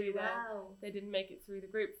make it through They didn't make it through the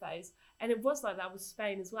group phase, and it was like that with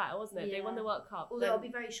Spain as well, wasn't it? Yeah. They won the World Cup. Although I'll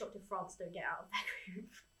be very shocked if France don't get out of their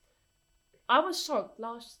group. I was shocked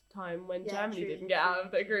last time when Germany didn't get out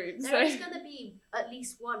of their group. There is going to be at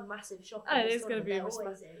least one massive shock. It is going to be a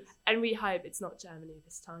response, and we hope it's not Germany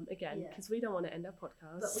this time again, because we don't want to end our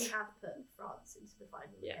podcast. But we have put France into the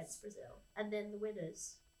final against Brazil, and then the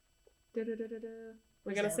winners. We're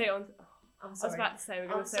going to say it on. I'm sorry. I was about to say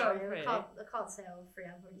we're going to say it on three. I can't say on three.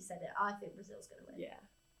 I've already said it. I think Brazil's going to win. Yeah.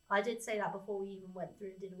 I did say that before we even went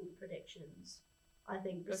through and did all the predictions. I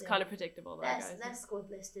think Brazil. It was kind of predictable, though, guys. Their squad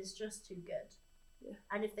list is just too good. Yeah.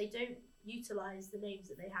 And if they don't utilise the names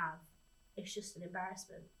that they have, it's just an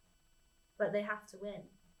embarrassment. But they have to win.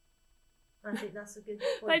 I think that's a good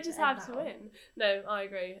point. They just have to win. No, I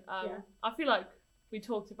agree. I feel like we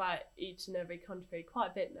talked about each and every country quite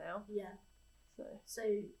a bit now. Yeah. So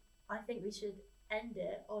I think we should end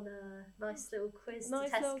it on a nice little quiz Nice to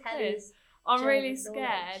test little Kelly's. I'm really German scared.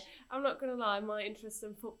 knowledge. I'm not gonna lie, my interest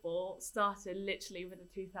in football started literally with the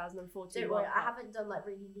 2014 Don't World worry, Cup. I haven't done like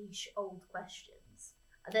really niche old questions.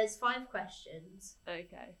 There's 5 questions.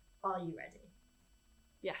 Okay. Are you ready?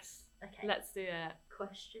 Yes. Okay. Let's do it.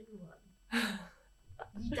 Question 1.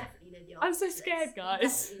 You definitely know the answer. I'm so to scared, this.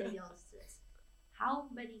 guys. You definitely know the answer to this. How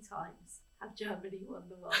many times have Germany won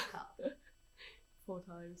the World Cup? 4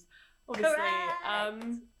 times. Obviously.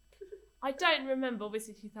 Correct! I don't remember,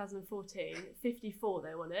 obviously 2014. 54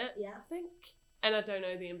 they won it, Yeah. I think. And I don't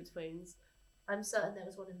know the in-betweens. I'm certain there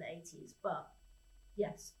was one in the 80s, but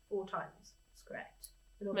yes, 4 times. That's correct.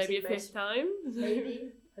 And Maybe a obviously 5th time?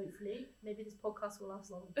 Maybe, hopefully. Maybe this podcast will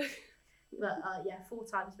last long. But yeah, 4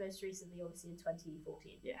 times, most recently, obviously in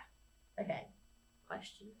 2014. Yeah. Okay.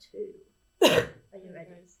 Question 2. Are you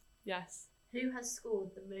ready? Yes. Who has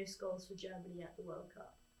scored the most goals for Germany at the World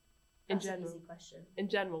Cup? In That's general. an easy question. In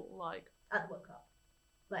general, like At the World Cup.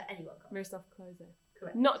 Like any World Cup. Miroslav Klose.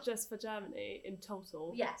 Correct. Not just for Germany, in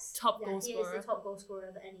total. Yes. Top yeah, goal he scorer. is the top goal scorer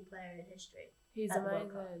of any player in history. He's at the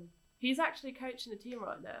World Cup. amazing. He's actually coaching a team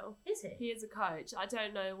right now. Is he? He is a coach. I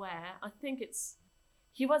don't know where. I think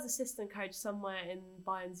he was assistant coach somewhere in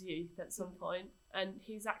Bayern's youth at some point, and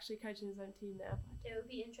he's actually coaching his own team now. It would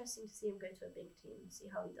be interesting to see him go to a big team and see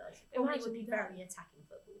how he does. It probably Imagine would be he very attacking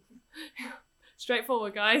football.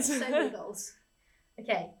 Straightforward, guys. So many goals.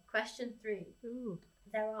 Okay, question 3. Ooh.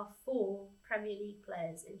 There are 4 Premier League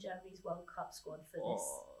players in Germany's World Cup squad for this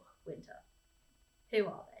winter. Who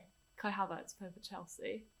are they? Kai Havertz playing for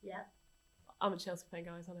Chelsea. Yeah. I'm a Chelsea fan,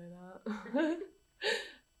 guys. I know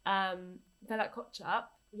that. Bella Kotchap.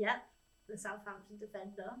 Yeah. The Southampton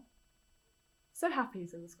defender. So happy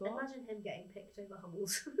he's in the squad. Imagine him getting picked over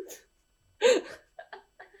Hummels.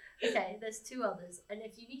 Okay, there's 2 others, and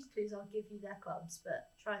if you need clues, I'll give you their clubs,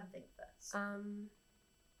 but try and think first.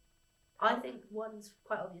 I think one's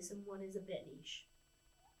quite obvious and one is a bit niche.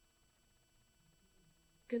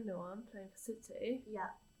 Gundogan playing for City.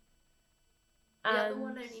 Yeah. The other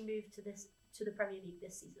one only moved to the Premier League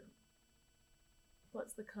this season.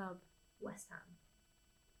 What's the club? West Ham.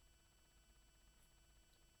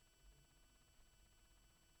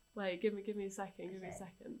 Wait, give me a second. Give me a Okay.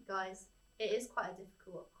 second. Guys, it is quite a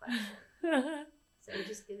difficult question, so we're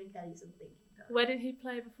just giving Kelly some thinking time. Where did he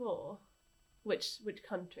play before? Which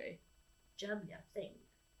country? Germany, I think.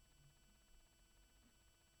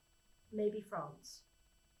 Maybe France.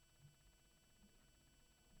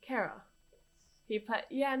 Kera. He played.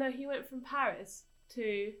 Yeah, no, he went from Paris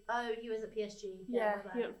to. Oh, he was at PSG. Yeah,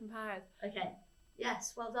 my he bad. went from Paris. Okay.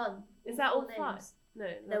 Yes, well done. Is that all 4 5? names. No,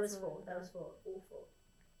 There was that's 4. There was 4. All 4.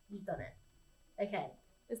 You've done it. Okay,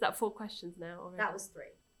 Is that 4 questions now already? that was 3.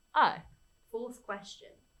 Oh. 4th question.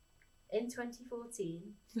 In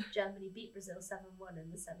 2014, Germany beat Brazil 7-1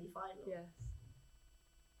 in the semi-final. Yes.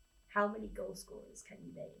 How many goal scorers can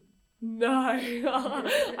you name? No,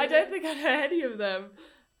 I don't think I know any of them.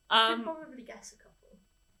 You can probably guess a couple.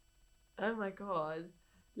 Oh my god,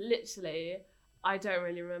 literally, I don't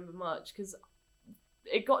really remember much because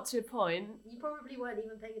it got to a point. You probably weren't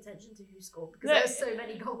even paying attention to who scored because No, there were so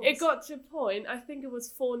many goals. It got to a point. I think it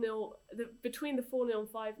was 4-0. Between the 4-0 and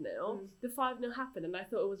 5-0, the 5-0 happened, and I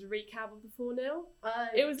thought it was a recap of the 4-0.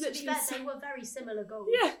 It was to literally be fair, they were very similar goals.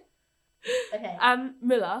 Yeah. Okay.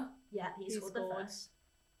 Müller. Yeah, he scored the first.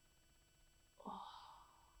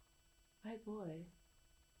 Oh boy.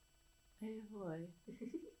 Oh boy.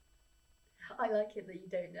 I like it that you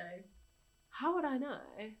don't know. How would I know?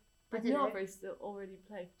 Did don't know. Gnabry still already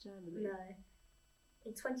play for Germany? No.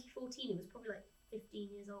 In 2014, he was probably like 15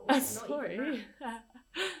 years old. I'm Not sorry. even that.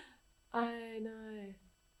 I know.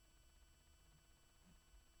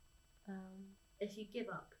 If you give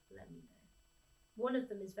up, let me know. One of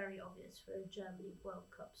them is very obvious for a Germany World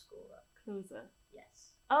Cup scorer. Klose.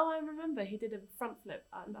 Yes. Oh, I remember he did a front flip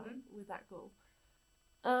at that, Mhm. with that goal.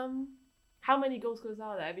 How many goal scorers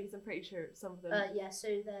are there? Because I'm pretty sure some of them. Yeah,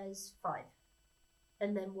 so there's 5.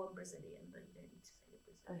 And then 1 Brazilian, but you don't need to say the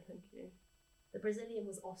Brazilian. Thank you. The Brazilian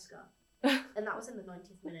was Oscar. And that was in the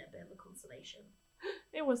 90th minute, a bit of a consolation.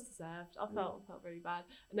 It was deserved. I felt really bad.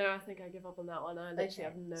 No, I think I give up on that one. I literally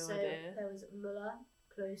have no so idea. there was Müller,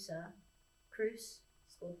 Klose, Cruz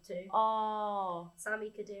scored 2. Oh, Sami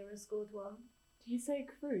Khedira scored 1. do you say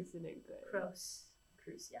Cruz in English?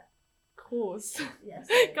 Cruz, yeah. Course. Yes.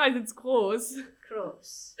 Guys, it's Course.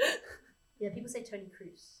 Cruz. Yeah, people say Tony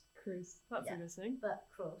Cruz, Cruz. That's Yeah. interesting. but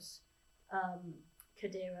Cruz.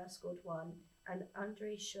 Khedira scored 1, and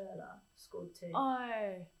Andre Schürrle scored 2.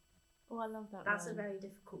 Oh, I love that. That's a man. very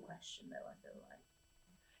difficult question, though, I feel like.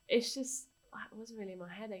 It's just it wasn't really in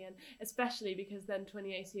my head again. Especially because then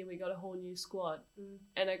 2018 we got a whole new squad,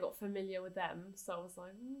 and I got familiar with them. So I was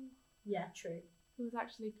like, yeah, true. Who was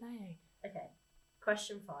actually playing? Okay,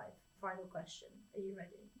 question 5, final question. Are you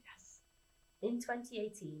ready? Yes. In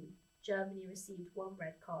 2018, Germany received 1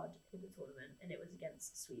 red card in the tournament, and it was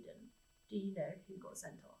against Sweden. Do you know who got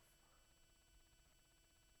sent off?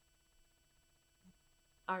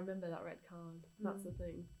 I remember that red card. That's the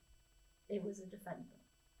thing. It was a defender.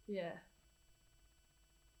 Yeah.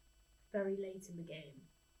 Very late in the game.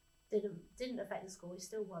 Didn't affect the score. We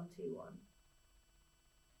still won 2-1.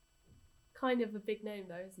 Kind of a big name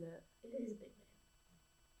though, isn't it? It is a big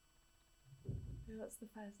name. What's the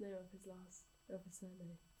first name of his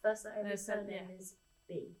surname? First letter of his surname is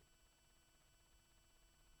B.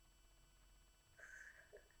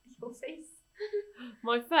 Your face.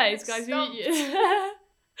 My face, guys.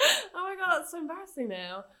 Oh my god, that's so embarrassing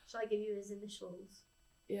now. Shall I give you his initials?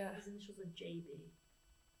 Yeah. His initials are JB.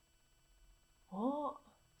 What?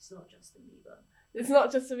 It's not Justin Bieber. It's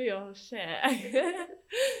not Justin Bieber. Oh shit.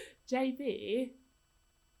 JB.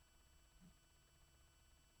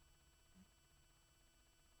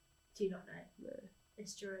 Do you not know? No.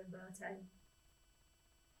 It's Jerome Boateng.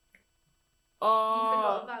 Oh. You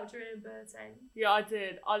forgot about Jerome Boateng. Yeah, I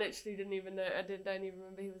did. I literally didn't even know. Don't even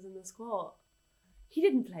remember he was in the squad. He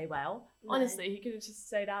didn't play well. No. Honestly, he could have just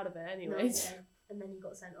stayed out of it anyways. No, and then he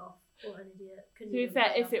got sent off. What an idiot. To be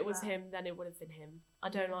fair, if it was him, then it would have been him. I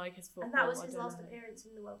don't like his football. And that was his last appearance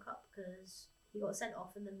in the World Cup because he got sent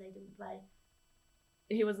off and then they didn't play.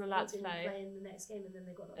 He wasn't allowed to play in the next game and then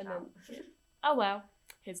they got knocked out. Oh well,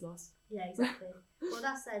 his loss. Yeah, exactly. Well,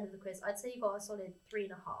 that's the end of the quiz. I'd say you got a solid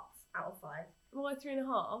 3.5 out of 5. Why 3.5?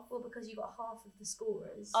 Well, because you got half of the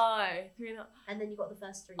scorers. Oh, 3.5. And then you got the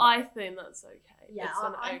first 3. I think that's okay. Yeah,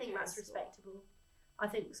 I think that's respectable. I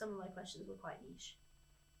think some of my questions were quite niche.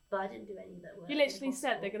 But I didn't do any that were. You literally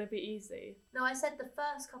said they're going to be easy. No, I said the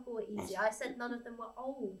first couple were easy. I said none of them were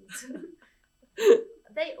old.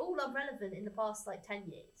 They all are relevant in the past 10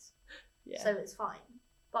 years. Yeah. So it's fine.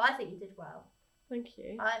 But I think you did well. Thank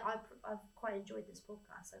you. I've quite enjoyed this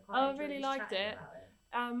podcast. I really liked it.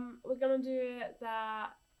 We're going to do that.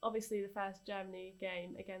 Obviously, the first Germany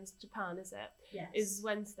game against Japan, is it? Yes. Is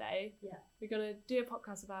Wednesday. Yeah. We're going to do a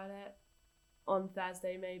podcast about it on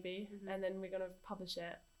Thursday, maybe. And then we're going to publish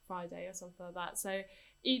it Friday or something like that. So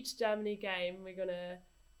each Germany game, we're going to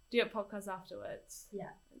do a podcast afterwards. Yeah.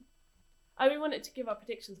 We wanted to give our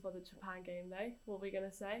predictions for the Japan game, though. What are we going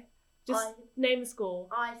to say? Just name the score.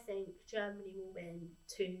 I think Germany will win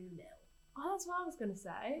 2-0. Oh, that's what I was going to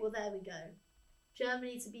say. Well, there we go.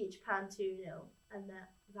 Germany to beat Japan 2-0. And that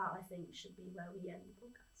I think should be where we end the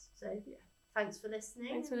podcast. So, yeah. Thanks for listening.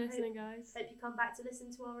 Thanks for listening, guys. Hope you come back to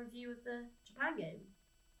listen to our review of the Japan game.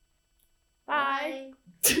 Bye.